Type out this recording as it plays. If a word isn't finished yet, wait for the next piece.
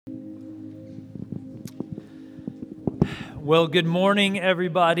Well, good morning,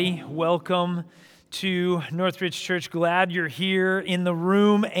 everybody. Welcome to Northridge Church. Glad you're here in the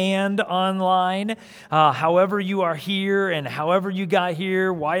room and online. However you are here and however you got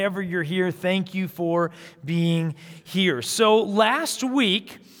here, whyever you're here, thank you for being here. So last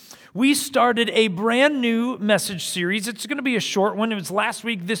week, we started a brand new message series. It's going to be a short one. It was last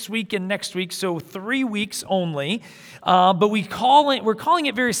week, this week, and next week, so 3 weeks only. But we're calling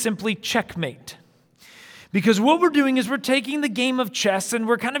it very simply Checkmate. Because what we're doing is we're taking the game of chess and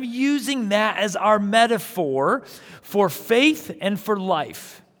we're kind of using that as our metaphor for faith and for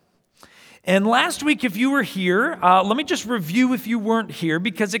life. And last week, if you were here, let me just review if you weren't here,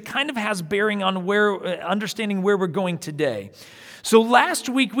 because it kind of has bearing on understanding where we're going today. So last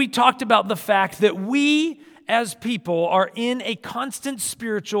week, we talked about the fact that we as people are in a constant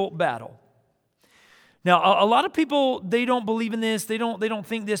spiritual battle. Now, a lot of people, they don't believe in this, they don't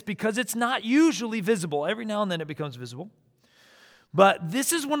think this because it's not usually visible. Every now and then it becomes visible. But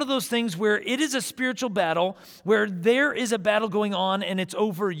this is one of those things where it is a spiritual battle, where there is a battle going on and it's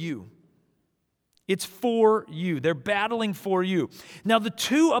over you. It's for you. They're battling for you. Now, the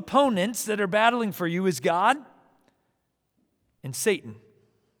two opponents that are battling for you is God and Satan.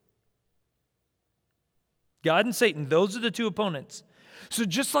 God and Satan, those are the two opponents. So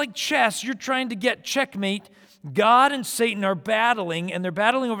just like chess, you're trying to get checkmate. God and Satan are battling, and they're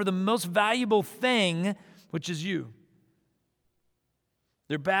battling over the most valuable thing, which is you.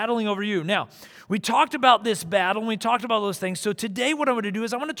 They're battling over you. Now, we talked about this battle, and we talked about those things. So today what I want to do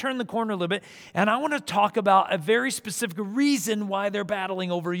is I want to turn the corner a little bit, and I want to talk about a very specific reason why they're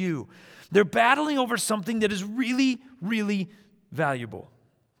battling over you. They're battling over something that is really, really valuable.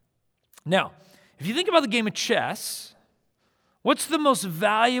 Now, if you think about the game of chess, what's the most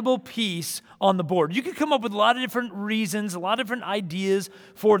valuable piece on the board? You could come up with a lot of different reasons, a lot of different ideas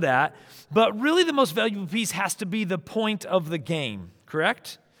for that, but really the most valuable piece has to be the point of the game,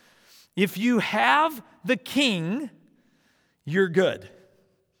 correct? If you have the king, you're good,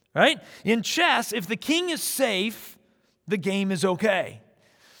 right? In chess, if the king is safe, the game is okay.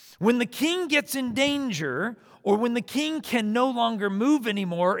 When the king gets in danger, or when the king can no longer move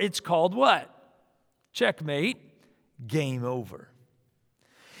anymore, it's called what? Checkmate. Game over.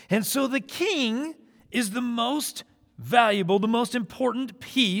 And so the king is the most valuable, the most important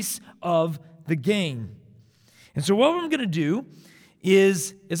piece of the game. And so what I'm going to do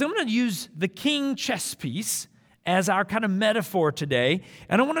is I'm going to use the king chess piece as our kind of metaphor today,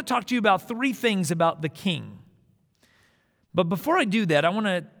 and I want to talk to you about 3 things about the king. But before I do that, I want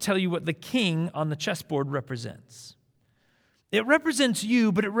to tell you what the king on the chessboard represents. It represents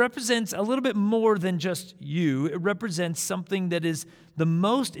you, but it represents a little bit more than just you. It represents something that is the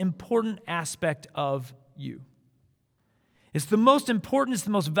most important aspect of you. It's the most important, it's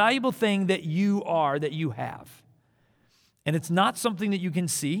the most valuable thing that you are, that you have. And it's not something that you can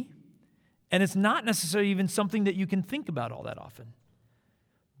see, and it's not necessarily even something that you can think about all that often.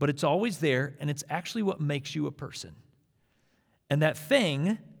 But it's always there, and it's actually what makes you a person. And that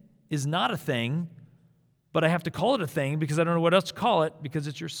thing is not a thing, but I have to call it a thing because I don't know what else to call it, because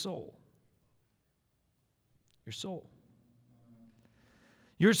it's your soul. Your soul.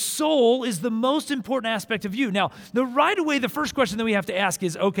 Your soul is the most important aspect of you. Now, right away, the first question that we have to ask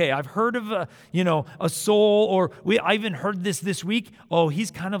is, okay, I've heard of a soul, or I even heard this week. Oh,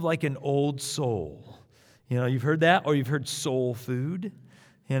 he's kind of like an old soul. You've heard that, or you've heard soul food.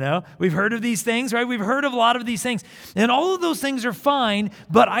 We've heard of these things, right? We've heard of a lot of these things. And all of those things are fine,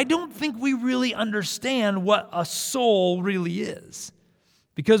 but I don't think we really understand what a soul really is.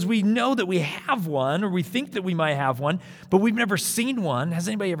 Because we know that we have one, or we think that we might have one, but we've never seen one. Has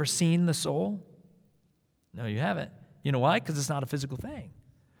anybody ever seen the soul? No, you haven't. You know why? Because it's not a physical thing.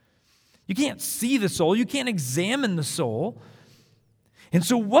 You can't see the soul. You can't examine the soul. And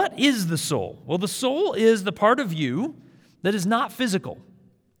so what is the soul? Well, the soul is the part of you that is not physical.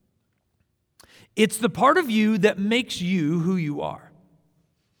 It's the part of you that makes you who you are.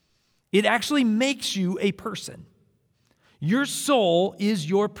 It actually makes you a person. Your soul is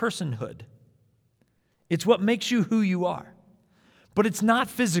your personhood. It's what makes you who you are. But it's not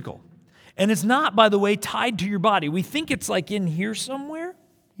physical. And it's not, by the way, tied to your body. We think it's like in here somewhere,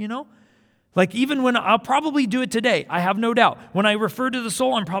 Like even when I'll probably do it today, I have no doubt. When I refer to the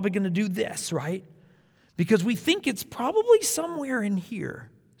soul, I'm probably going to do this, right? Because we think it's probably somewhere in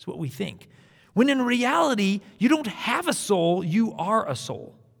here. That's what we think. When in reality, you don't have a soul, you are a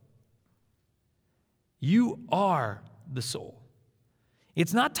soul. You are the soul.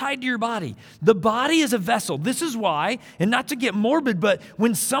 It's not tied to your body. The body is a vessel. This is why, and not to get morbid, but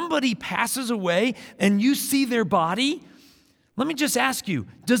when somebody passes away and you see their body, let me just ask you,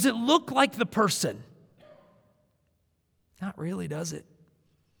 does it look like the person? Not really, does it?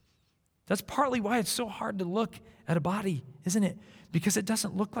 That's partly why it's so hard to look at a body, isn't it? Because it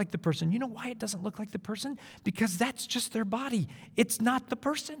doesn't look like the person. You know why it doesn't look like the person? Because that's just their body. It's not the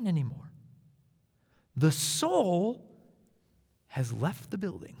person anymore. The soul has left the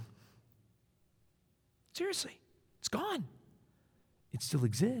building. Seriously, it's gone. It still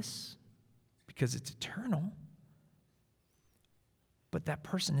exists because it's eternal, but that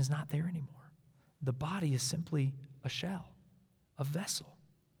person is not there anymore. The body is simply a shell, a vessel.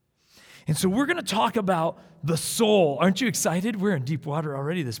 And so we're going to talk about the soul. Aren't you excited? We're in deep water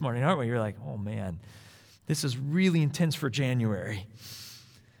already this morning, aren't we? You're like, oh man, this is really intense for January.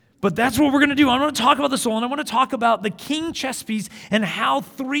 But that's what we're going to do. I want to talk about the soul, and I want to talk about the king chess piece and how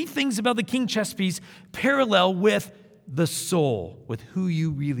three things about the king chess piece parallel with the soul, with who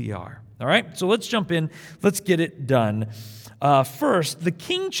you really are. All right? So let's jump in. Let's get it done. First, the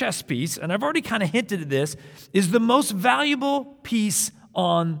king chess piece, and I've already kind of hinted at this, is the most valuable piece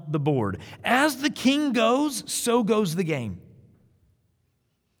on the board. As the king goes, so goes the game.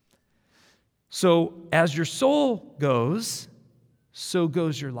 So as your soul goes, so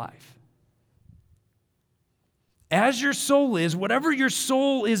goes your life. As your soul is, whatever your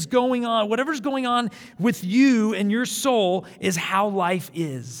soul is going on, whatever's going on with you and your soul is how life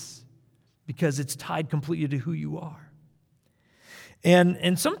is, because it's tied completely to who you are.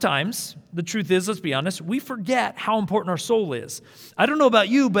 And sometimes, the truth is, let's be honest, we forget how important our soul is. I don't know about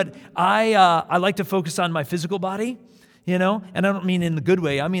you, but I like to focus on my physical body, and I don't mean in the good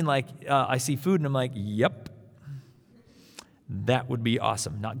way. I mean like I see food and I'm like, yep, that would be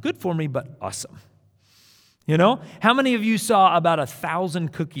awesome. Not good for me, but awesome. How many of you saw about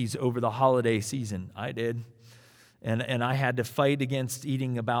 1,000 cookies over the holiday season? I did. And I had to fight against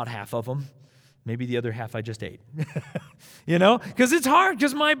eating about half of them. Maybe the other half I just ate. Because it's hard,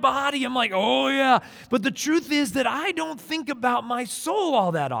 because my body, I'm like, oh yeah. But the truth is that I don't think about my soul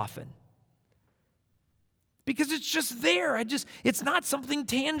all that often. Because it's just there. It's not something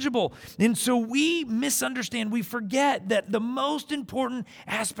tangible. And so we misunderstand, we forget that the most important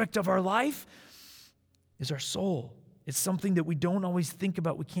aspect of our life is our soul. It's something that we don't always think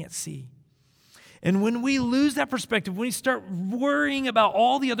about, we can't see. And when we lose that perspective, when we start worrying about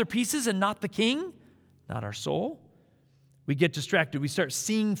all the other pieces and not the king, not our soul, we get distracted. We start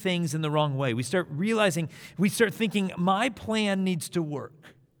seeing things in the wrong way. We start thinking, my plan needs to work.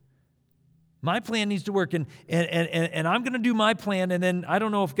 My plan needs to work, and I'm going to do my plan, and then I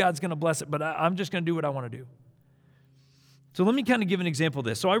don't know if God's going to bless it, but I'm just going to do what I want to do. So let me kind of give an example of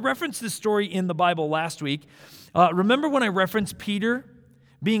this. So I referenced this story in the Bible last week. Remember when I referenced Peter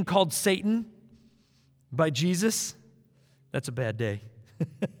being called Satan by Jesus? That's a bad day.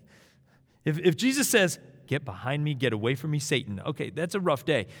 If Jesus says, get behind me, get away from me, Satan. Okay, that's a rough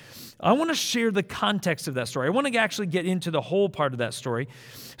day. I want to share the context of that story. I want to actually get into the whole part of that story.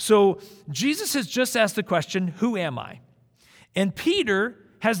 So Jesus has just asked the question, who am I? And Peter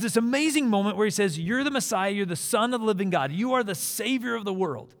has this amazing moment where he says, you're the Messiah, you're the Son of the living God. You are the Savior of the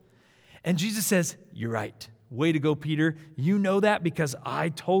world. And Jesus says, you're right. Way to go, Peter. You know that because I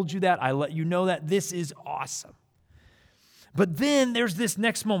told you that. I let you know that. This is awesome. But then there's this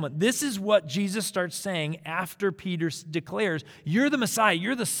next moment. This is what Jesus starts saying after Peter declares, you're the Messiah,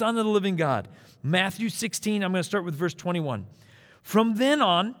 you're the Son of the living God. Matthew 16, I'm going to start with verse 21. From then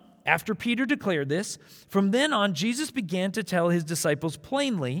on, after Peter declared this, from then on, Jesus began to tell his disciples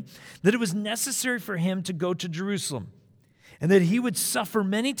plainly that it was necessary for him to go to Jerusalem and that he would suffer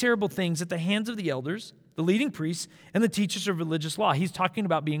many terrible things at the hands of the elders, the leading priests, and the teachers of religious law. He's talking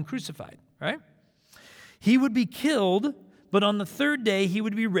about being crucified, right? He would be killed, but on the third day, he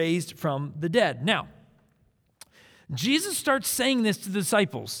would be raised from the dead. Now, Jesus starts saying this to the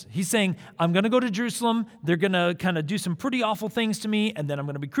disciples. He's saying, I'm going to go to Jerusalem. They're going to kind of do some pretty awful things to me, and then I'm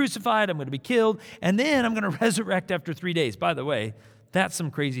going to be crucified. I'm going to be killed, and then I'm going to resurrect after 3 days. By the way, that's some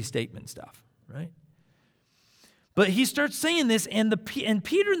crazy statement stuff, right? But he starts saying this, and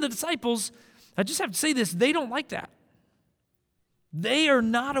Peter and the disciples, I just have to say this, they don't like that. They are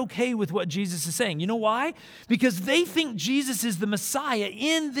not okay with what Jesus is saying. You know why? Because they think Jesus is the Messiah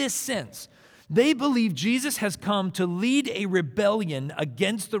in this sense. They believe Jesus has come to lead a rebellion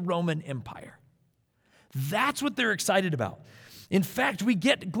against the Roman Empire. That's what they're excited about. In fact, we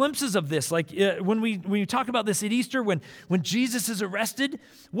get glimpses of this. Like when we talk about this at Easter, when Jesus is arrested,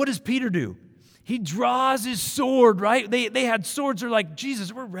 what does Peter do? He draws his sword, right? They had swords. They're like,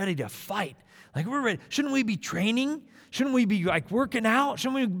 Jesus, we're ready to fight. Like, we're ready. Shouldn't we be training? Shouldn't we be like working out?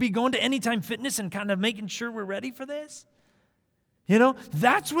 Shouldn't we be going to Anytime Fitness and kind of making sure we're ready for this?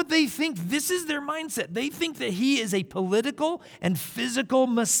 That's what they think. This is their mindset. They think that he is a political and physical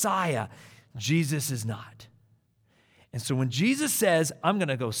Messiah. Jesus is not. And so when Jesus says, I'm going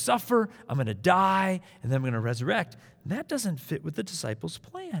to go suffer, I'm going to die, and then I'm going to resurrect, that doesn't fit with the disciples'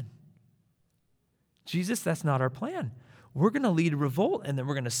 plan. Jesus, that's not our plan. We're going to lead a revolt, and then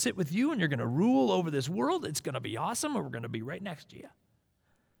we're going to sit with you, and you're going to rule over this world. It's going to be awesome, and we're going to be right next to you.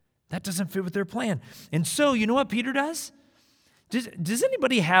 That doesn't fit with their plan. And so, you know what Peter does? Does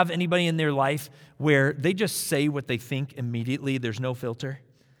anybody have anybody in their life where they just say what they think immediately? There's no filter?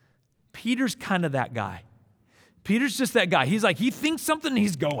 Peter's kind of that guy. Peter's just that guy. He's like, he thinks something,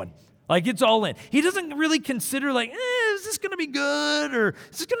 he's going. Like, it's all in. He doesn't really consider, like, is this going to be good? Or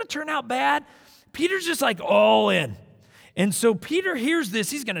is this going to turn out bad? Peter's just like all in. And so Peter hears this.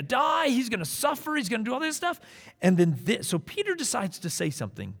 He's going to die. He's going to suffer. He's going to do all this stuff. And then so Peter decides to say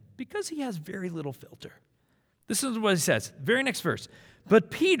something because he has very little filter. This is what he says. Very next verse. But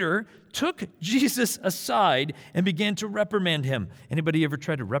Peter took Jesus aside and began to reprimand him. Anybody ever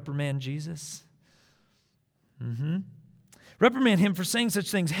try to reprimand Jesus? Reprimand him for saying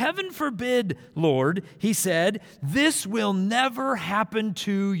such things. Heaven forbid, Lord, he said, this will never happen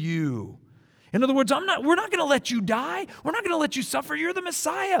to you. In other words, we're not going to let you die. We're not going to let you suffer. You're the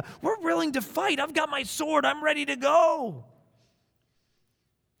Messiah. We're willing to fight. I've got my sword. I'm ready to go.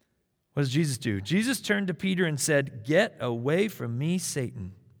 What does Jesus do? Jesus turned to Peter and said, get away from me,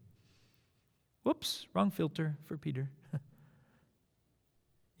 Satan. Whoops, wrong filter for Peter.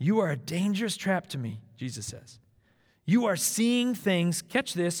 You are a dangerous trap to me, Jesus says. You are seeing things,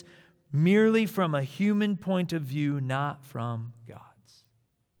 catch this, merely from a human point of view, not from God's.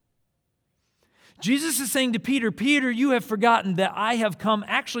 Jesus is saying to Peter, Peter, you have forgotten that I have come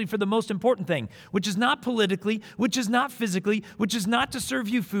actually for the most important thing, which is not politically, which is not physically, which is not to serve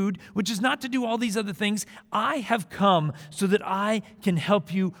you food, which is not to do all these other things. I have come so that I can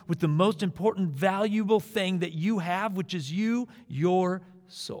help you with the most important, valuable thing that you have, which is you, your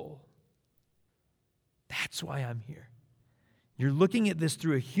soul. That's why I'm here. You're looking at this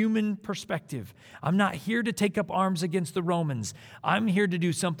through a human perspective. I'm not here to take up arms against the Romans. I'm here to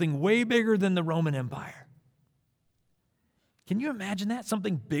do something way bigger than the Roman Empire. Can you imagine that?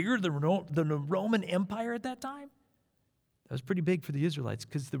 Something bigger than the Roman Empire at that time? That was pretty big for the Israelites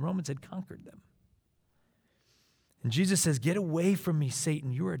because the Romans had conquered them. And Jesus says, get away from me,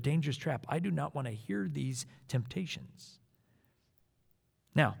 Satan. You are a dangerous trap. I do not want to hear these temptations.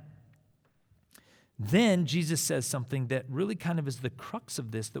 Now, then Jesus says something that really kind of is the crux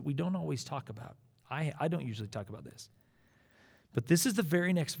of this that we don't always talk about. I don't usually talk about this. But this is the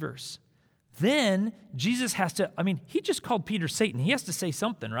very next verse. Then Jesus has to, he just called Peter Satan. He has to say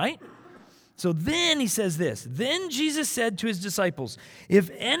something, right? So then he says this. Then Jesus said to his disciples, if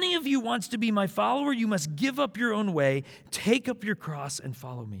any of you wants to be my follower, you must give up your own way, take up your cross, and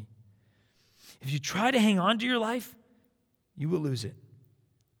follow me. If you try to hang on to your life, you will lose it.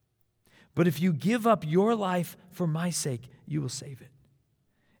 But if you give up your life for my sake, you will save it.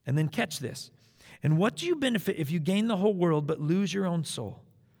 And then catch this. And what do you benefit if you gain the whole world but lose your own soul?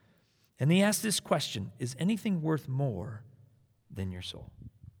 And he asked this question, is anything worth more than your soul?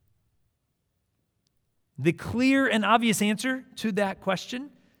 The clear and obvious answer to that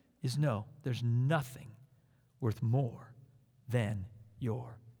question is no, there's nothing worth more than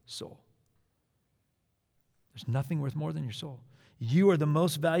your soul. There's nothing worth more than your soul. You are the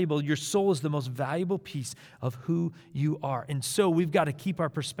most valuable. Your soul is the most valuable piece of who you are. And so we've got to keep our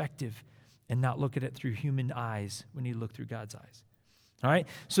perspective and not look at it through human eyes. We need to look through God's eyes. All right?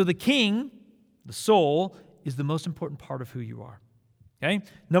 So the king, the soul, is the most important part of who you are. Okay?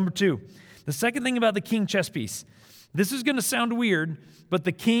 Number 2, the second thing about the king chess piece. This is going to sound weird, but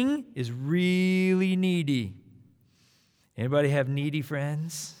the king is really needy. Anybody have needy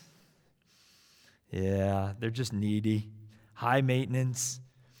friends? Yeah, they're just needy. High maintenance.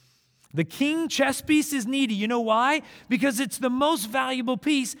 The king chess piece is needy. You know why? Because it's the most valuable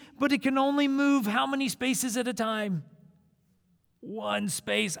piece, but it can only move how many spaces at a time? One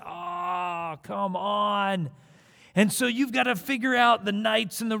space. Come on. And so you've got to figure out the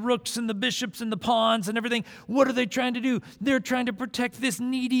knights and the rooks and the bishops and the pawns and everything. What are they trying to do? They're trying to protect this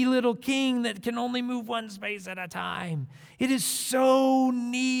needy little king that can only move one space at a time. It is so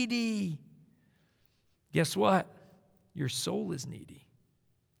needy. Guess what? Your soul is needy.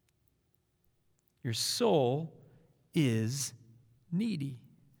 Your soul is needy.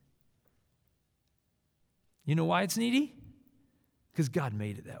 You know why it's needy? Because God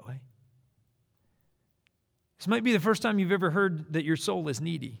made it that way. This might be the first time you've ever heard that your soul is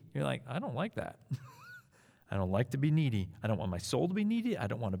needy. You're like, I don't like that. I don't like to be needy. I don't want my soul to be needy. I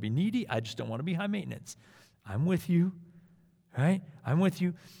don't want to be needy. I just don't want to be high maintenance. I'm with you, right? I'm with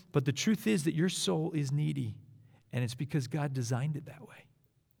you. But the truth is that your soul is needy. And it's because God designed it that way.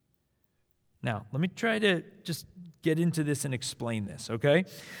 Now, let me try to just get into this and explain this, okay?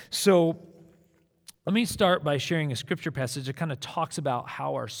 So let me start by sharing a scripture passage that kind of talks about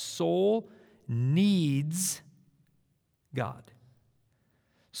how our soul needs God.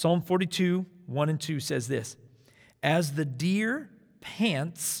 Psalm 42, 1 and 2 says this, "As the deer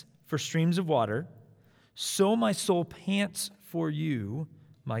pants for streams of water, so my soul pants for you,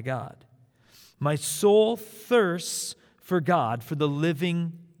 my God. My soul thirsts for God, for the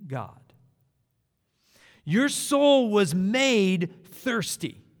living God." Your soul was made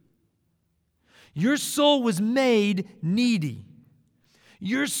thirsty. Your soul was made needy.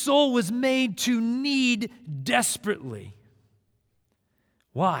 Your soul was made to need desperately.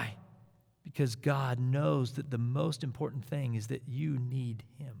 Why? Because God knows that the most important thing is that you need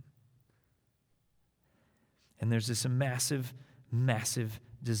Him. And there's this massive, massive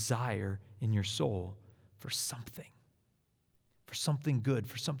desire in your soul for something good,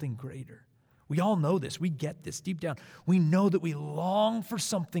 for something greater. We all know this. We get this deep down. We know that we long for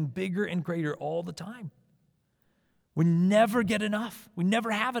something bigger and greater all the time. We never get enough. We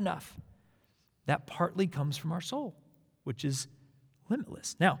never have enough. That partly comes from our soul, which is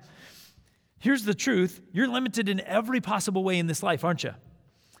limitless. Now, here's the truth. You're limited in every possible way in this life, aren't you?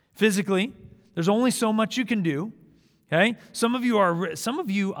 Physically, there's only so much you can do. Okay? Some of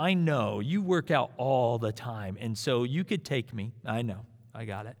you, I know, you work out all the time, and so you could take me. I know. I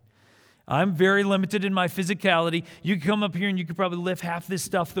got it. I'm very limited in my physicality. You could come up here and you could probably lift half this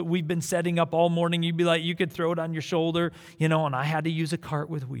stuff that we've been setting up all morning. You'd be like, you could throw it on your shoulder, and I had to use a cart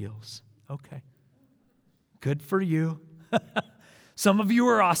with wheels. Okay. Good for you. Some of you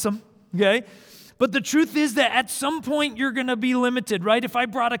are awesome, okay? But the truth is that at some point you're going to be limited, right? If I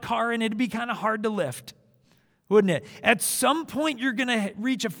brought a car in, it'd be kind of hard to lift, wouldn't it? At some point you're going to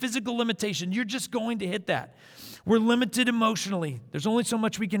reach a physical limitation. You're just going to hit that. We're limited emotionally. There's only so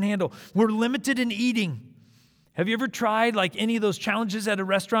much we can handle. We're limited in eating. Have you ever tried like any of those challenges at a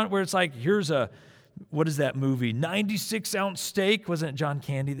restaurant where it's like, here's what is that movie? 96-ounce steak. Wasn't it John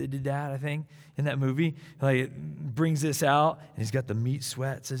Candy that did that, I think, in that movie? Like it brings this out, and he's got the meat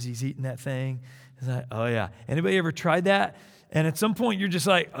sweats as he's eating that thing. It's like, oh yeah. Anybody ever tried that? And at some point you're just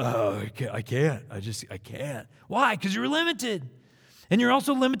like, oh, I can't. I can't. Why? Because you're limited. And you're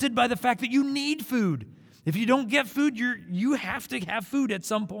also limited by the fact that you need food. If you don't get food, you have to have food at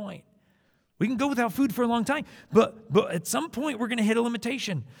some point. We can go without food for a long time, but at some point we're going to hit a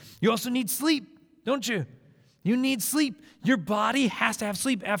limitation. You also need sleep, don't you? You need sleep. Your body has to have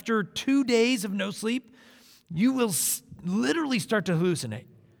sleep. After 2 days of no sleep, you will literally start to hallucinate.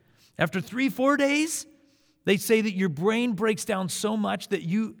 After 3-4 days, they say that your brain breaks down so much that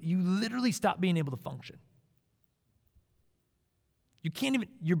you literally stop being able to function.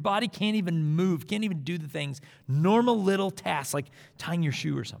 Your body can't even move, can't even do the things, normal little tasks like tying your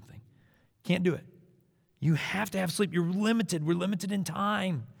shoe or something. Can't do it. You have to have sleep. You're limited. We're limited in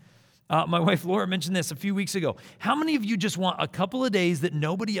time. My wife Laura mentioned this a few weeks ago. How many of you just want a couple of days that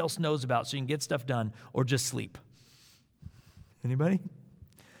nobody else knows about so you can get stuff done or just sleep? Anybody?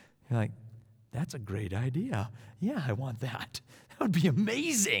 You're like, that's a great idea. Yeah, I want that. That would be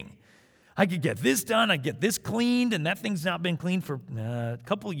amazing. I could get this done, I get this cleaned, and that thing's not been cleaned for a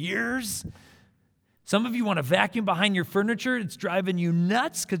couple years. Some of you want to vacuum behind your furniture. It's driving you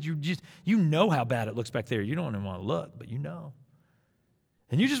nuts because you know how bad it looks back there. You don't even want to look, but you know.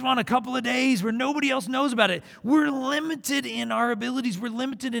 And you just want a couple of days where nobody else knows about it. We're limited in our abilities. We're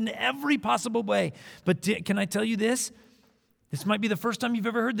limited in every possible way. But can I tell you this? This might be the first time you've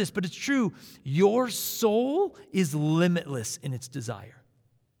ever heard this, but it's true. Your soul is limitless in its desire.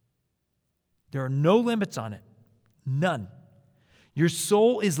 There are no limits on it. None. Your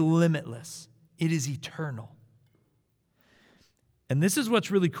soul is limitless. It is eternal. And this is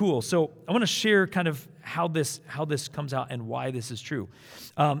what's really cool. So I want to share kind of how this comes out and why this is true.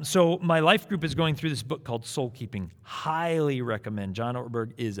 So my life group is going through this book called Soul Keeping. Highly recommend. John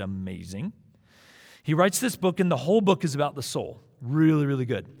Ortberg is amazing. He writes this book, and the whole book is about the soul. Really, really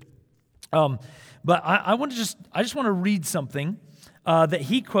good. But I just want to read something that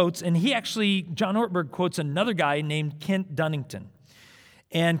he quotes, and John Ortberg quotes another guy named Kent Dunnington.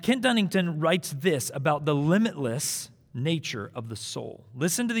 And Kent Dunnington writes this about the limitless nature of the soul.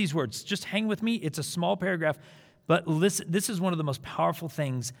 Listen to these words. Just hang with me. It's a small paragraph, but listen, this is one of the most powerful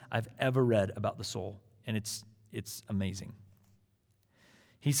things I've ever read about the soul, and it's amazing.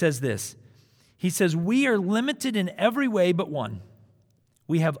 He says this. He says, "We are limited in every way but one.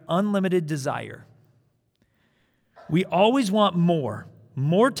 We have unlimited desire. We always want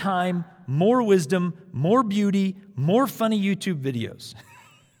more time, more wisdom, more beauty, more funny YouTube videos."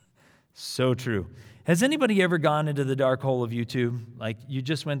 So true. Has anybody ever gone into the dark hole of YouTube? Like you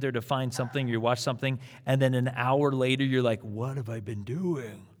just went there to find something, you watched something, and then an hour later you're like, what have I been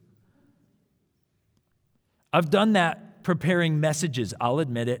doing? I've done that preparing messages. I'll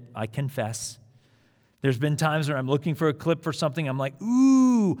admit it. I confess. There's been times where I'm looking for a clip for something. I'm like,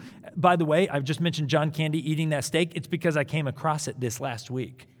 ooh. By the way, I've just mentioned John Candy eating that steak. It's because I came across it this last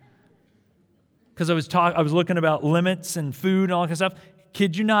week. Because I was looking about limits and food and all that kind of stuff.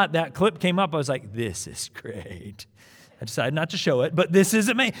 Kid you not, that clip came up. I was like, this is great. I decided not to show it, but this is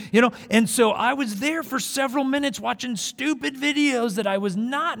amazing. And so I was there for several minutes watching stupid videos that I was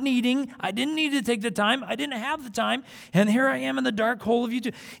not needing. I didn't need to take the time. I didn't have the time. And here I am in the dark hole of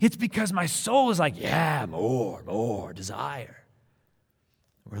YouTube. It's because my soul is like, yeah, more desire.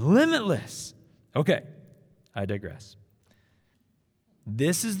 We're limitless. Okay, I digress.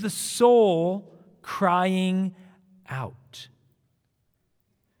 This is the soul crying out.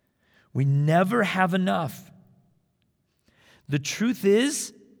 We never have enough. The truth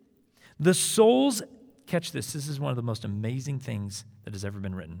is, the soul's, catch this is one of the most amazing things that has ever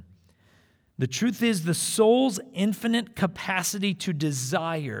been written. The truth is, the soul's infinite capacity to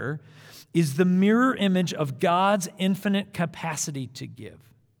desire is the mirror image of God's infinite capacity to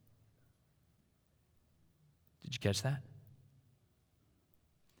give. Did you catch that?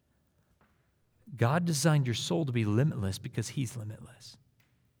 God designed your soul to be limitless because He's limitless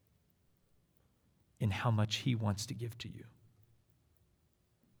in how much He wants to give to you.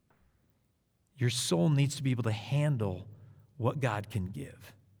 Your soul needs to be able to handle what God can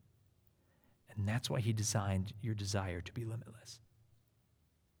give. And that's why He designed your desire to be limitless.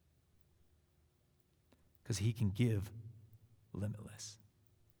 Because He can give limitless.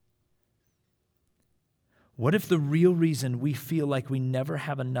 What if the real reason we feel like we never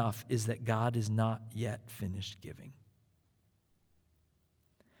have enough is that God is not yet finished giving?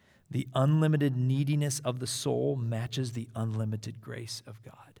 The unlimited neediness of the soul matches the unlimited grace of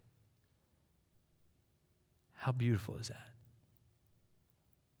God. How beautiful is that?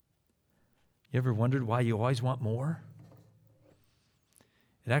 You ever wondered why you always want more?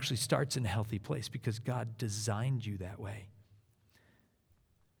 It actually starts in a healthy place because God designed you that way.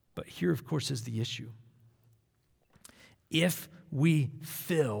 But here, of course, is the issue. If we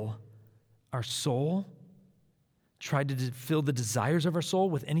fill our soul, try to fill the desires of our soul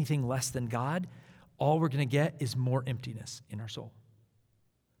with anything less than God, all we're going to get is more emptiness in our soul.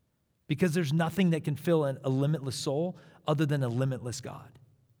 Because there's nothing that can fill a limitless soul other than a limitless God.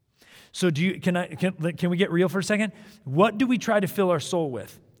 So can we get real for a second? What do we try to fill our soul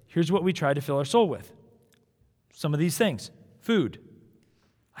with? Here's what we try to fill our soul with. Some of these things. Food.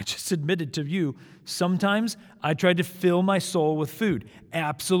 I just admitted to you, sometimes I try to fill my soul with food.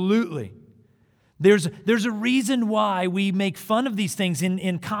 Absolutely. There's a reason why we make fun of these things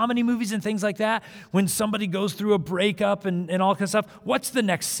in comedy movies and things like that. When somebody goes through a breakup and all kind of stuff, what's the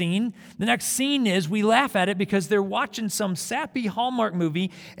next scene? The next scene is we laugh at it because they're watching some sappy Hallmark movie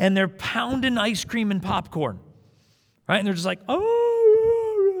and they're pounding ice cream and popcorn. Right? And they're just like,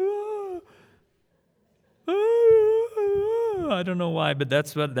 I don't know why, but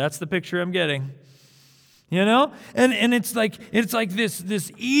that's the picture I'm getting. You know? And it's like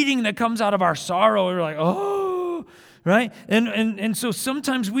this eating that comes out of our sorrow. We're like, oh, right? And so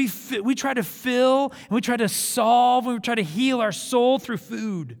sometimes we try to fill and we try to solve and we try to heal our soul through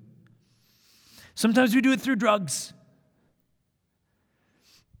food. Sometimes we do it through drugs.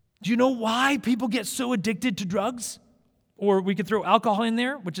 Do you know why people get so addicted to drugs? Or we could throw alcohol in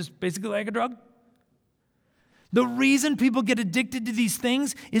there, which is basically like a drug. The reason people get addicted to these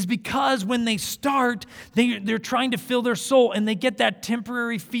things is because when they start, they're trying to fill their soul and they get that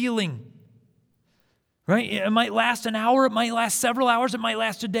temporary feeling. Right? It might last an hour, it might last several hours, it might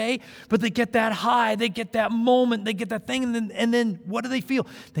last a day, but they get that high, they get that moment, they get that thing, and then what do they feel?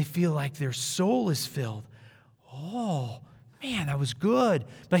 They feel like their soul is filled. Oh, man, that was good.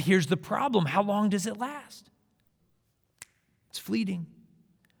 But here's the problem. How long does it last? It's fleeting.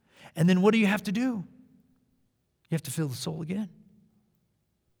 And then what do you have to do? You have to fill the soul again.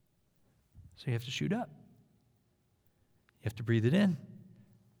 So you have to shoot up. You have to breathe it in.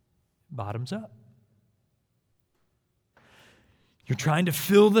 Bottoms up. You're trying to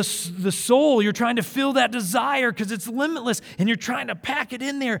fill the soul. You're trying to fill that desire because it's limitless, and you're trying to pack it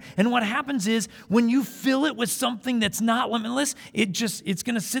in there. And what happens is when you fill it with something that's not limitless, it's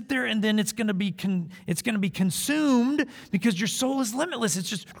going to sit there, and then it's going to be consumed because your soul is limitless. It's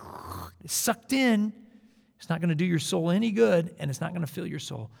just sucked in. It's not going to do your soul any good, and it's not going to fill your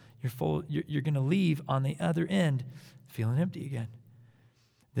soul. You're going to leave on the other end feeling empty again.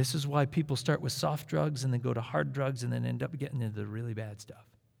 This is why people start with soft drugs and then go to hard drugs and then end up getting into the really bad stuff.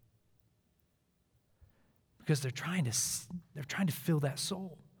 because they're trying to fill that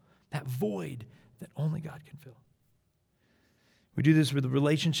soul, that void that only God can fill. We do this with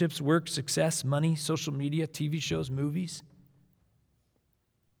relationships, work, success, money, social media, TV shows, movies.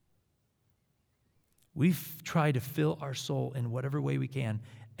 We try to fill our soul in whatever way we can,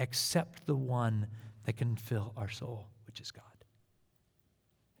 except the one that can fill our soul, which is God.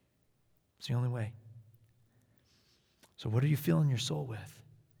 It's the only way. So what are you filling your soul with?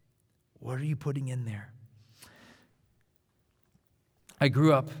 What are you putting in there? I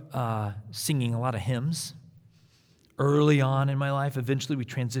grew up singing a lot of hymns early on in my life. Eventually we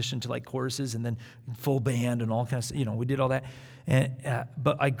transitioned to like choruses and then full band and all kinds of, we did all that.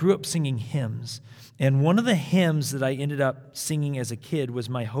 But I grew up singing hymns. And one of the hymns that I ended up singing as a kid was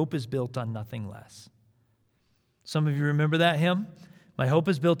My Hope is Built on Nothing Less. Some of you remember that hymn? My hope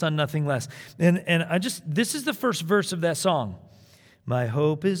is built on nothing less. And this is the first verse of that song. My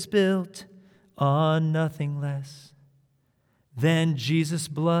hope is built on nothing less than Jesus'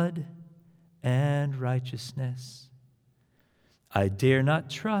 blood and righteousness. I dare not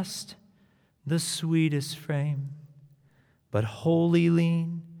trust the sweetest frame, but wholly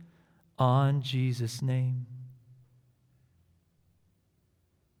lean on Jesus' name.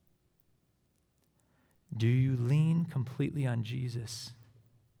 Do you lean completely on Jesus?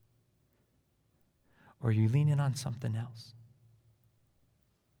 Or are you leaning on something else?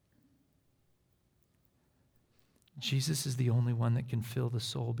 Jesus is the only one that can fill the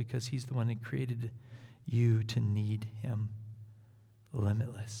soul because he's the one that created you to need him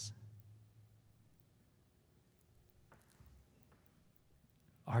limitless.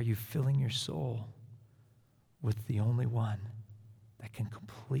 Are you filling your soul with the only one that can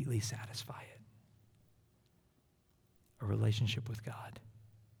completely satisfy it? A relationship with God.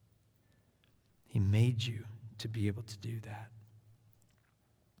 He made you to be able to do that.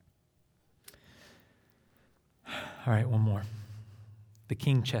 All right, one more. The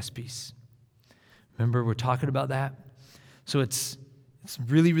king chess piece. Remember, we're talking about that? So it's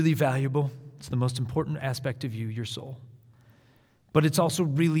really, really valuable. It's the most important aspect of you, your soul. But it's also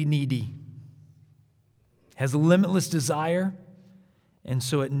really needy. Has a limitless desire, and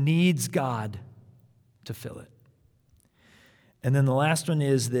so it needs God to fill it. And then the last one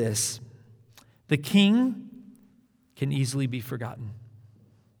is this. The king can easily be forgotten.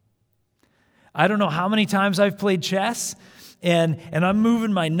 I don't know how many times I've played chess, and I'm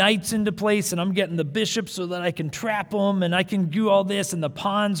moving my knights into place, and I'm getting the bishops so that I can trap them, and I can do all this, and the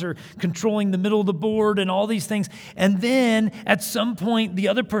pawns are controlling the middle of the board, and all these things. And then, at some point, the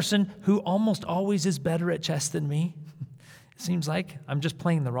other person, who almost always is better at chess than me, it seems like I'm just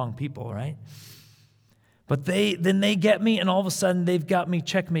playing the wrong people, right? But they get me, and all of a sudden they've got me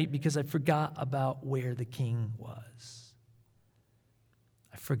checkmate because I forgot about where the king was.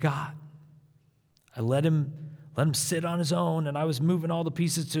 I forgot. I let him sit on his own, and I was moving all the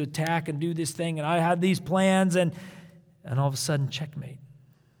pieces to attack and do this thing, and I had these plans, and all of a sudden, checkmate.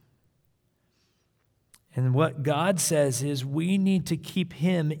 And what God says is we need to keep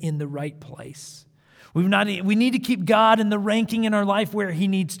him in the right place. We need to keep God in the ranking in our life where he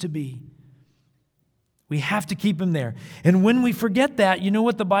needs to be. We have to keep him there. And when we forget that, you know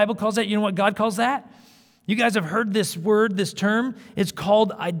what the Bible calls that? You know what God calls that? You guys have heard this word, this term. It's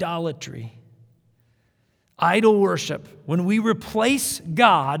called idolatry. Idol worship. When we replace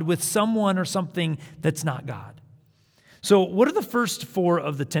God with someone or something that's not God. So what are the first 4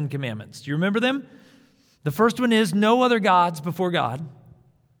 of the 10 commandments? Do you remember them? The first one is no other gods before God.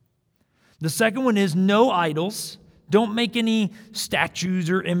 The second one is no idols. Don't make any statues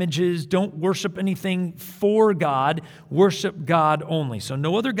or images. Don't worship anything for God. Worship God only. So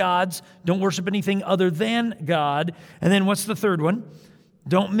no other gods. Don't worship anything other than God. And then what's the third one?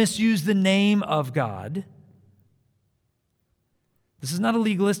 Don't misuse the name of God. This is not a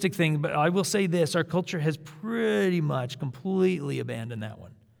legalistic thing, but I will say this. Our culture has pretty much completely abandoned that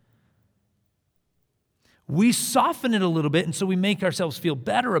one. We soften it a little bit, and so we make ourselves feel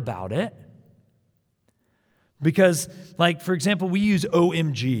better about it. Because, like, for example, we use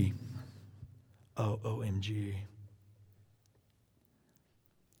OMG. OMG.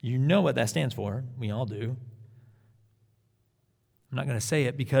 You know what that stands for. We all do. I'm not going to say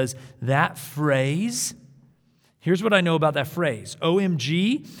it because that phrase, here's what I know about that phrase.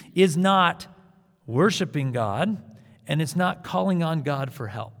 OMG is not worshiping God, and it's not calling on God for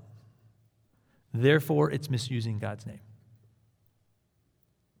help. Therefore, it's misusing God's name.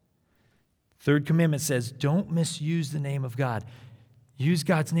 Third commandment says, don't misuse the name of God. Use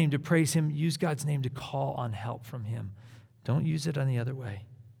God's name to praise him. Use God's name to call on help from him. Don't use it on the other way.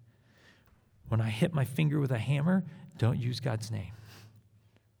 When I hit my finger with a hammer, don't use God's name.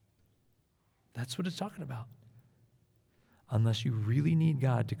 That's what it's talking about. Unless you really need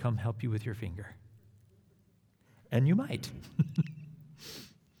God to come help you with your finger. And you might.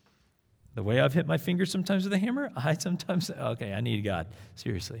 The way I've hit my finger sometimes with a hammer, I need God.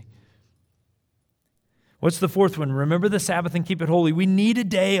 Seriously. What's the fourth one? Remember the Sabbath and keep it holy. We need a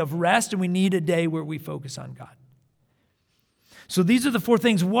day of rest, and we need a day where we focus on God. So these are the four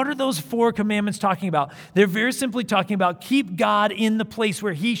things. What are those four commandments talking about? They're very simply talking about keep God in the place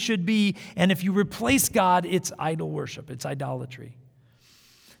where he should be, and if you replace God, it's idol worship, it's idolatry.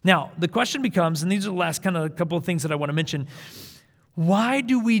 Now, the question becomes, and these are the last kind of couple of things that I want to mention, why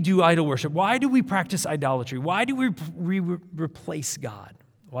do we do idol worship? Why do we practice idolatry? Why do we replace God?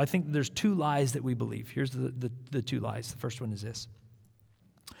 Well, I think there's two lies that we believe. Here's the two lies. The first one is this.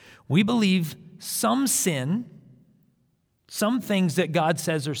 We believe some sin, some things that God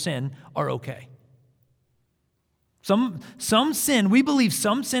says are sin, are okay. Some sin, we believe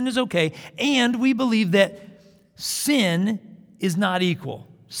some sin is okay, and we believe that sin is not equal.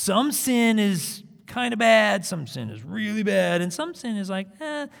 Some sin is kind of bad, some sin is really bad, and some sin is like,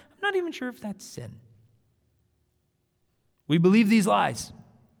 I'm not even sure if that's sin. We believe these lies.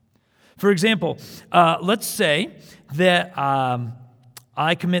 For example, let's say that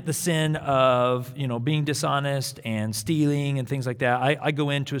I commit the sin of, being dishonest and stealing and things like that. I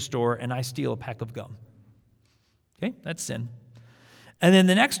go into a store and I steal a pack of gum. Okay, that's sin. And then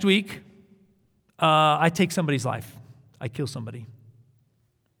the next week, I take somebody's life. I kill somebody.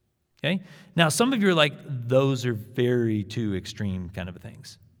 Okay? Now, some of you are like, those are very too extreme kind of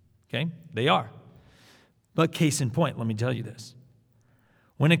things. Okay? They are. But case in point, let me tell you this.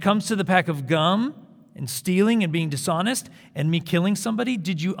 When it comes to the pack of gum and stealing and being dishonest and me killing somebody,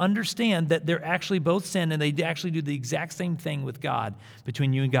 did you understand that they're actually both sin and they actually do the exact same thing with God?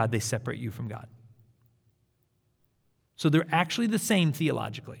 Between you and God, they separate you from God. So they're actually the same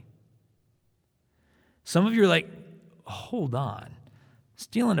theologically. Some of you are like, hold on.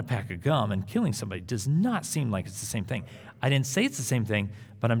 Stealing a pack of gum and killing somebody does not seem like it's the same thing. I didn't say it's the same thing,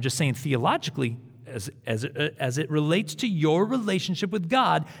 but I'm just saying theologically, as it relates to your relationship with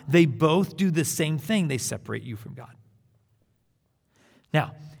God, they both do the same thing. They separate you from God.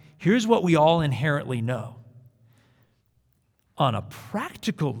 Now, here's what we all inherently know. On a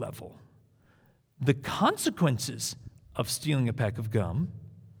practical level, the consequences of stealing a pack of gum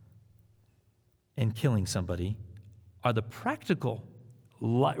and killing somebody are the practical,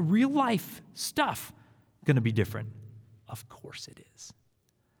 real life stuff going to be different? Of course it is.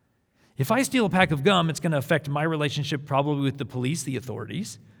 If I steal a pack of gum, it's going to affect my relationship probably with the police, the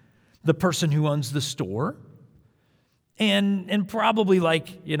authorities, the person who owns the store, and probably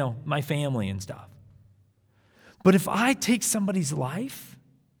my family and stuff. But if I take somebody's life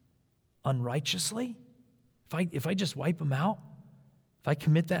unrighteously, if I just wipe them out, if I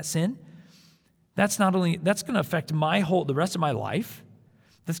commit that sin, that's going to affect the rest of my life.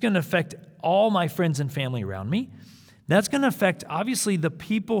 That's going to affect all my friends and family around me. That's going to affect, obviously, the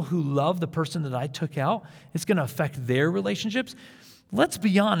people who love the person that I took out. It's going to affect their relationships. Let's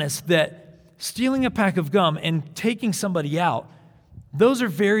be honest that stealing a pack of gum and taking somebody out, those are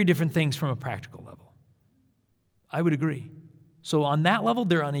very different things from a practical level. I would agree. So on that level,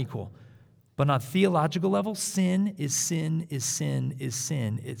 they're unequal. But on a theological level, sin is sin is sin is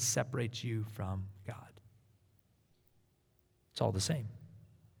sin. It separates you from God. It's all the same.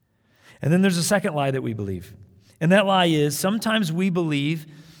 And then there's a second lie that we believe. And that lie is sometimes we believe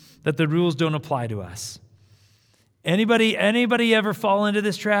that the rules don't apply to us. Anybody ever fall into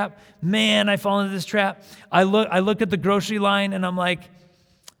this trap? Man, I fall into this trap. I look at the grocery line and I'm like,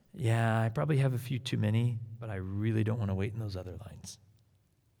 yeah, I probably have a few too many, but I really don't want to wait in those other lines.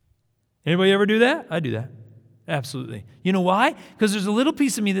 Anybody ever do that? I do that. Absolutely. You know why? Because there's a little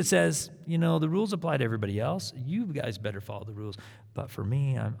piece of me that says, the rules apply to everybody else. You guys better follow the rules. But for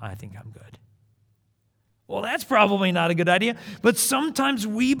me, I think I'm good. Well, that's probably not a good idea. But sometimes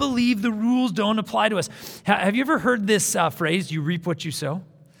we believe the rules don't apply to us. Have you ever heard this phrase, you reap what you sow?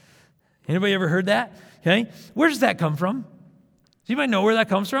 Anybody ever heard that? Okay. Where does that come from? Does anybody know where that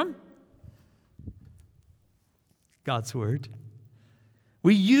comes from? God's word.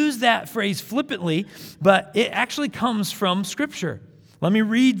 We use that phrase flippantly, but it actually comes from Scripture. Let me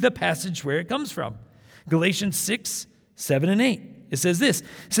read the passage where it comes from. Galatians 6, 7, and 8. It says this.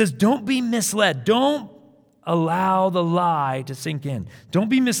 It says, don't be misled. Don't allow the lie to sink in. Don't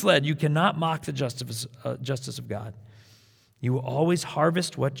be misled. You cannot mock the justice of God. You will always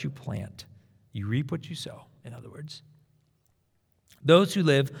harvest what you plant. You reap what you sow, in other words. Those who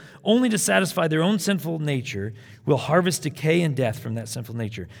live only to satisfy their own sinful nature will harvest decay and death from that sinful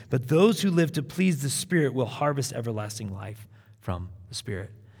nature. But those who live to please the Spirit will harvest everlasting life from the Spirit.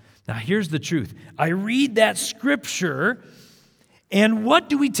 Now, here's the truth. I read that scripture, and what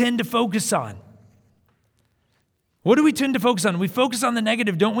do we tend to focus on? What do we tend to focus on? We focus on the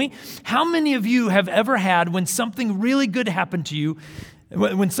negative, don't we? How many of you have ever had when something really good happened to you,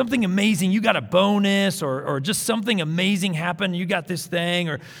 when something amazing, you got a bonus or just something amazing happened, you got this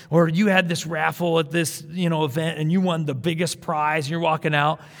thing, or you had this raffle at this event and you won the biggest prize, and you're walking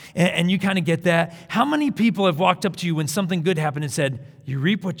out and you kind of get that. How many people have walked up to you when something good happened and said, "You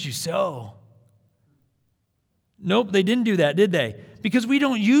reap what you sow"? Nope, they didn't do that, did they? Because we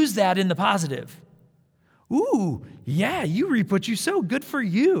don't use that in the positive. Ooh, yeah, you reap what you sow. Good for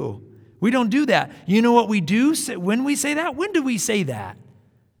you. We don't do that. You know what we do when we say that? When do we say that?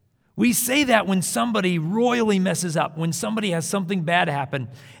 We say that when somebody royally messes up, when somebody has something bad happen,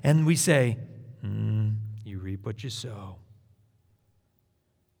 and we say, you reap what you sow.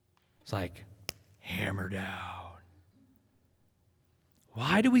 It's like, hammer down.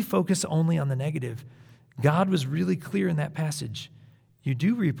 Why do we focus only on the negative? God was really clear in that passage. You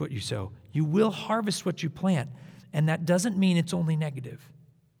do reap what you sow. You will harvest what you plant. And that doesn't mean it's only negative.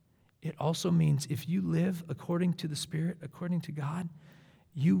 It also means if you live according to the Spirit, according to God,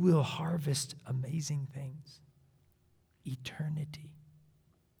 you will harvest amazing things. Eternity.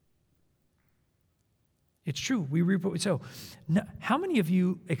 It's true. We reap what we sow. Now, how many of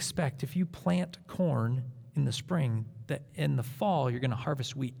you expect if you plant corn in the spring that in the fall you're going to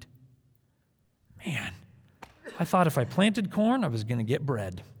harvest wheat? Man, I thought if I planted corn, I was going to get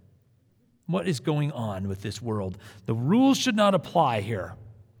bread. What is going on with this world? The rules should not apply here.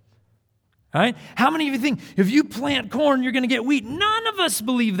 All right? How many of you think if you plant corn, you're going to get wheat? None of us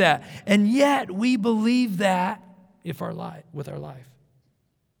believe that. And yet we believe that with our life.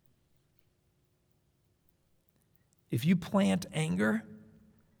 If you plant anger,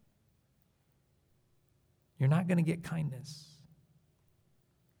 you're not going to get kindness.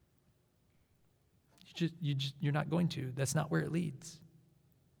 You're not going to. That's not where it leads.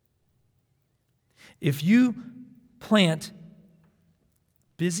 If you plant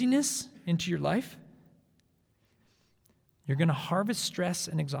busyness into your life, you're going to harvest stress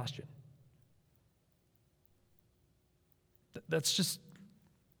and exhaustion. That's just,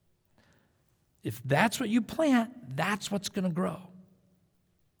 if that's what you plant, that's what's going to grow.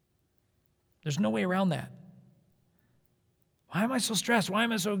 There's no way around that. Why am I so stressed? Why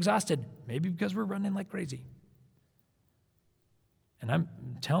am I so exhausted? Maybe because we're running like crazy. And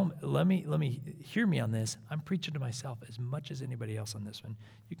let me hear me on this. I'm preaching to myself as much as anybody else on this one.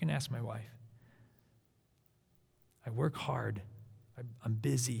 You can ask my wife. I work hard. I'm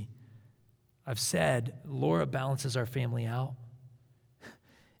busy. I've said Laura balances our family out.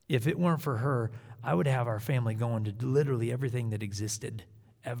 If it weren't for her, I would have our family going to literally everything that existed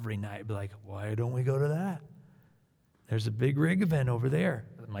every night. Be like, why don't we go to that? There's a big rig event over there.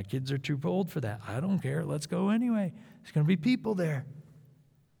 My kids are too old for that. I don't care. Let's go anyway. There's going to be people there.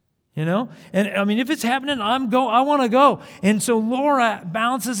 And I mean, if it's happening, I want to go. And so Laura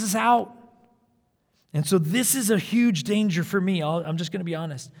balances us out. And so this is a huge danger for me. I'm just going to be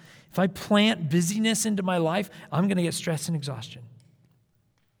honest. If I plant busyness into my life, I'm going to get stress and exhaustion.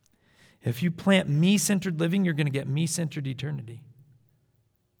 If you plant me-centered living, you're going to get me-centered eternity,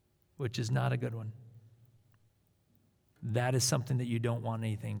 which is not a good one. That is something that you don't want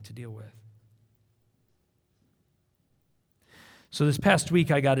anything to deal with. So this past week,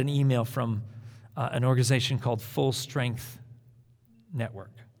 I got an email from an organization called Full Strength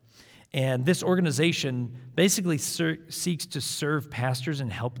Network. And this organization basically seeks to serve pastors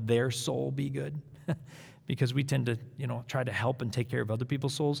and help their soul be good. Because we tend to, try to help and take care of other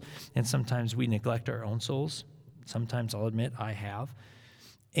people's souls. And sometimes we neglect our own souls. Sometimes I'll admit I have.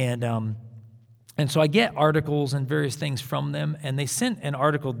 And so I get articles and various things from them. And they sent an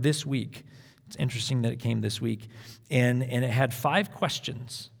article this week. It's interesting that it came this week. And it had 5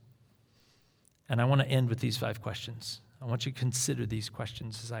 questions. And I want to end with these 5 questions. I want you to consider these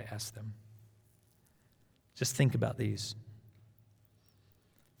questions as I ask them. Just think about these.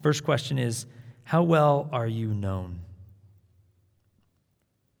 First question is, how well are you known?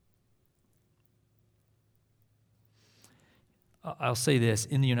 I'll say this.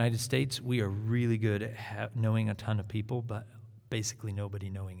 In the United States, we are really good at knowing a ton of people, but basically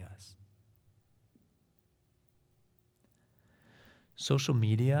nobody knowing us. Social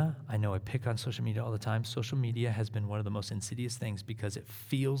media, I know I pick on social media all the time. Social media has been one of the most insidious things because it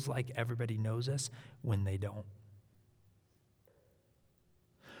feels like everybody knows us when they don't.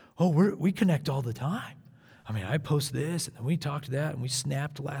 Oh, we connect all the time. I mean, I post this, and then we talked that, and we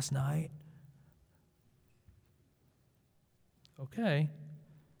snapped last night. Okay.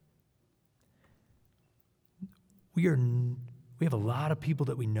 We We have a lot of people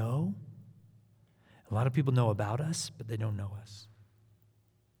that we know. A lot of people know about us, but they don't know us.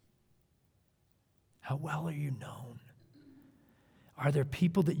 How well are you known? Are there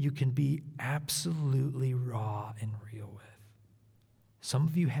people that you can be absolutely raw and real with? Some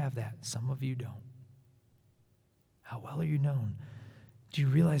of you have that, some of you don't. How well are you known? Do you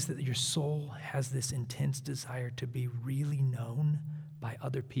realize that your soul has this intense desire to be really known by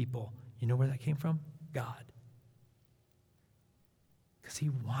other people? You know where that came from? God. Because he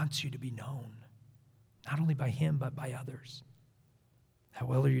wants you to be known, not only by him, but by others. How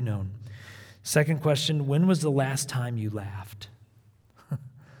well are you known? Second question, when was the last time you laughed?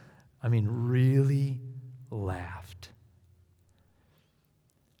 I mean, really laughed.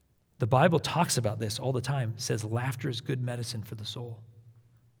 The Bible talks about this all the time. It says laughter is good medicine for the soul.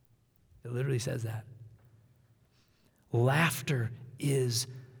 It literally says that. Laughter is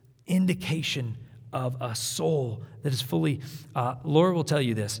indication of a soul that is fully, Laura will tell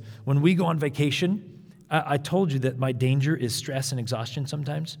you this. When we go on vacation, I told you that my danger is stress and exhaustion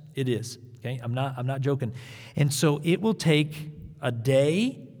sometimes. It is, okay? I'm not joking. And so it will take a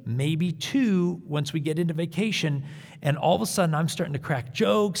day, maybe two, once we get into vacation, and all of a sudden I'm starting to crack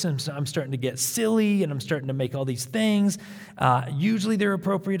jokes, and I'm starting to get silly, and I'm starting to make all these things. Usually they're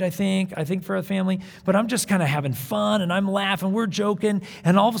appropriate, I think for a family, but I'm just kind of having fun, and I'm laughing, we're joking,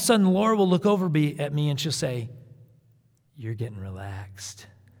 and all of a sudden Laura will look over at me and she'll say, "You're getting relaxed."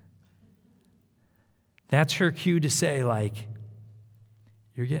 That's her cue to say, like,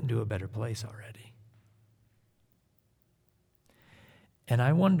 "You're getting to a better place already." And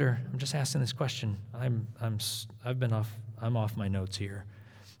I wonder, I'm just asking this question. I'm off my notes here,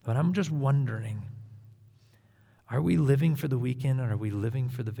 but I'm just wondering, are we living for the weekend or are we living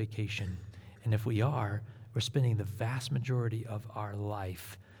for the vacation? And if we are, we're spending the vast majority of our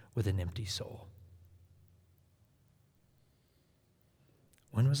life with an empty soul.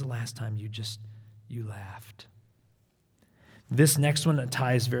 When was the last time you laughed? This next one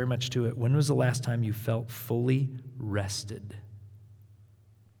ties very much to it. When was the last time you felt fully rested?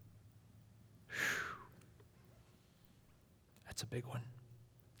 That's a big one,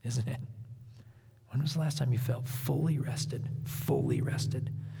 isn't it? When was the last time you felt fully rested? Fully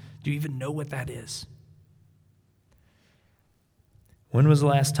rested. Do you even know what that is? When was the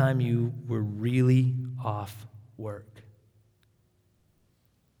last time you were really off work?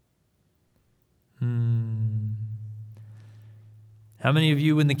 How many of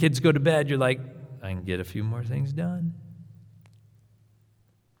you, when the kids go to bed, you're like, I can get a few more things done?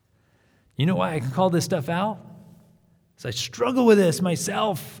 You know why I can call this stuff out? Because I struggle with this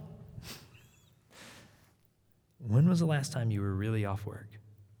myself. When was the last time you were really off work?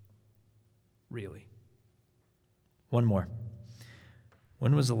 Really? One more.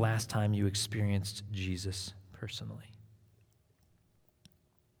 When was the last time you experienced Jesus personally?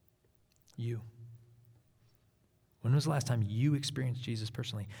 You. When was the last time you experienced Jesus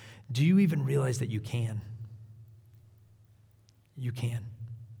personally? Do you even realize that you can? You can.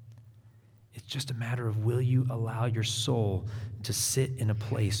 It's just a matter of, will you allow your soul to sit in a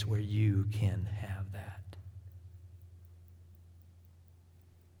place where you can have that?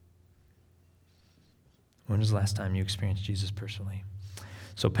 When was the last time you experienced Jesus personally?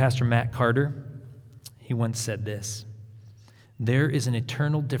 So Pastor Matt Carter, he once said this: there is an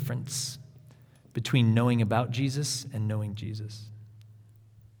eternal difference between knowing about Jesus and knowing Jesus.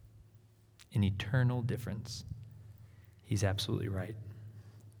 An eternal difference. He's absolutely right.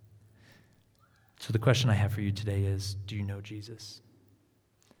 So the question I have for you today is, do you know Jesus?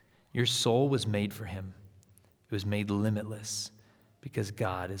 Your soul was made for him. It was made limitless because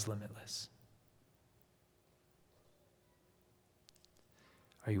God is limitless.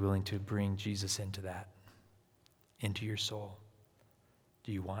 Are you willing to bring Jesus into that, into your soul?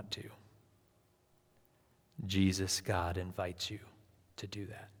 Do you want to? Jesus, God, invites you to do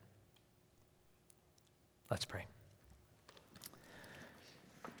that. Let's pray.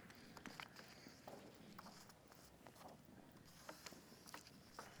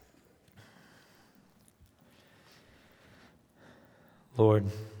 Lord,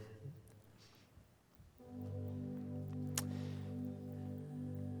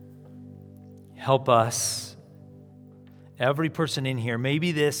 help us, every person in here.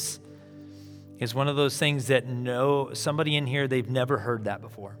 Maybe this is one of those things that somebody in here, they've never heard that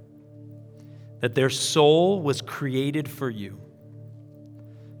before. That their soul was created for you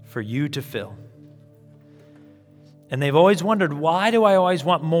to fill. And they've always wondered, why do I always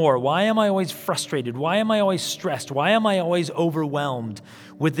want more? Why am I always frustrated? Why am I always stressed? Why am I always overwhelmed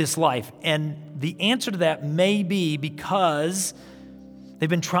with this life? And the answer to that may be because they've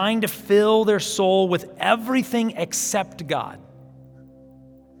been trying to fill their soul with everything except God.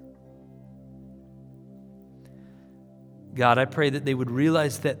 God, I pray that they would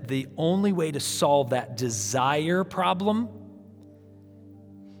realize that the only way to solve that desire problem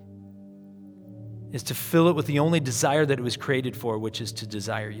is to fill it with the only desire that it was created for, which is to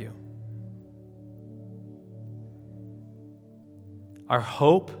desire you. Our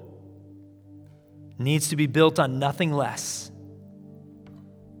hope needs to be built on nothing less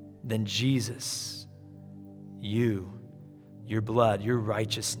than Jesus, you, your blood, your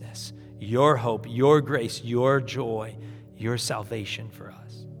righteousness, your hope, your grace, your joy, your salvation for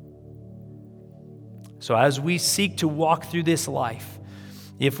us. So as we seek to walk through this life,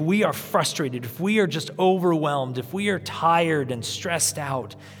 if we are frustrated, if we are just overwhelmed, if we are tired and stressed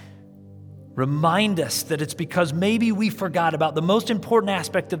out, remind us that it's because maybe we forgot about the most important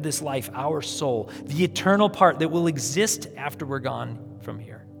aspect of this life, our soul, the eternal part that will exist after we're gone from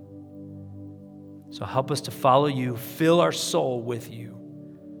here. So help us to follow you, fill our soul with you.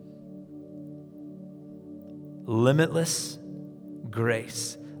 Limitless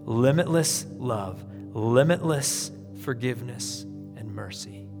grace, limitless love, limitless forgiveness and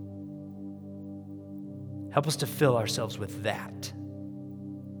mercy. Help us to fill ourselves with that.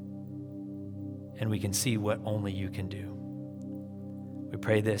 And we can see what only you can do. We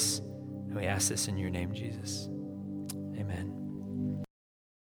pray this and we ask this in your name, Jesus. Amen.